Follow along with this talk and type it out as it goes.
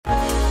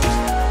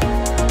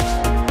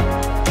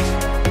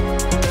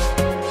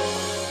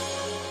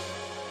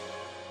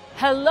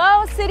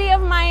Hello, City of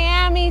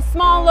Miami,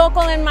 small,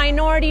 local, and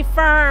minority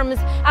firms.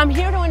 I'm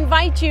here to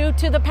invite you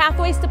to the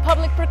Pathways to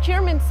Public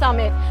Procurement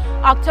Summit,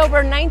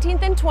 October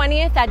 19th and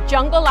 20th at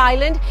Jungle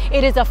Island.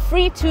 It is a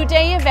free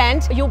two-day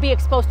event. You'll be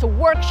exposed to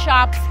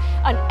workshops,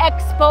 an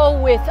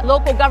expo with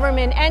local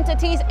government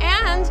entities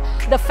and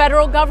the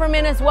federal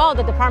government as well,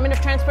 the Department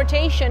of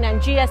Transportation and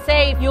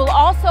GSA. You'll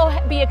also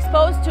be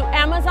exposed to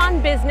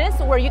Amazon Business,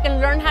 where you can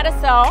learn how to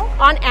sell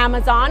on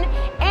Amazon,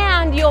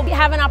 and you'll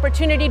have an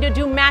opportunity to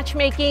do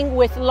matchmaking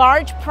with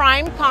large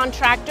prime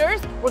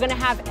contractors. We're going to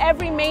have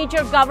every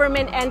major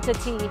government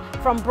entity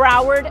from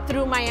Broward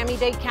through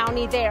Miami-Dade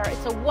County there.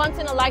 It's a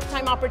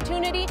once-in-a-lifetime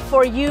opportunity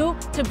for you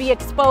to be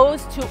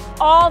exposed to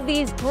all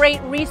these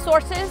great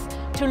resources,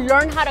 to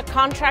learn how to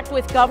contract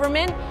with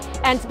government,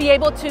 and to be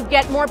able to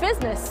get more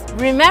business.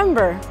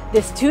 Remember,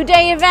 this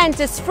two-day event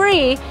is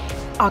free.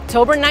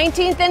 October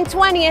 19th and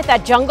 20th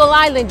at Jungle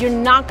Island. You're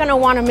not going to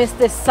want to miss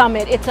this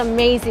summit. It's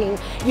amazing.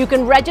 You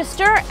can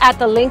register at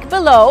the link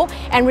below,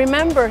 and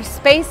remember,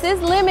 space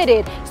is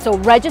limited, so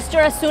register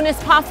as soon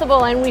as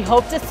possible, and we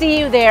hope to see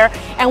you there,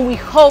 and we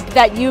hope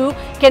that you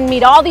can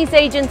meet all these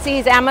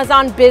agencies,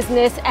 Amazon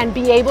Business, and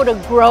be able to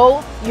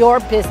grow your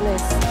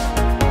business.